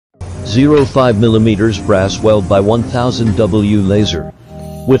0.05mm brass weld by 1000 W laser,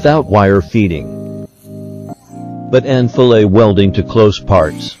 without wire feeding, but and fillet welding to close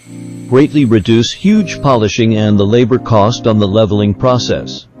parts. Greatly reduce huge polishing and the labor cost on the leveling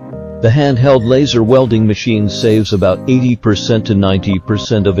process. The handheld laser welding machine saves about 80% to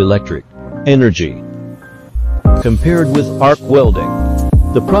 90% of electric energy. Compared with arc welding,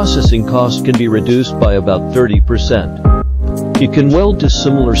 the processing cost can be reduced by about 30%. It can weld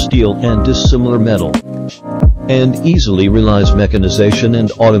dissimilar steel and dissimilar metal, and easily relies mechanization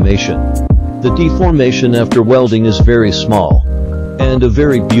and automation. The deformation after welding is very small, and a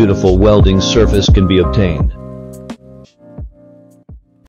very beautiful welding surface can be obtained.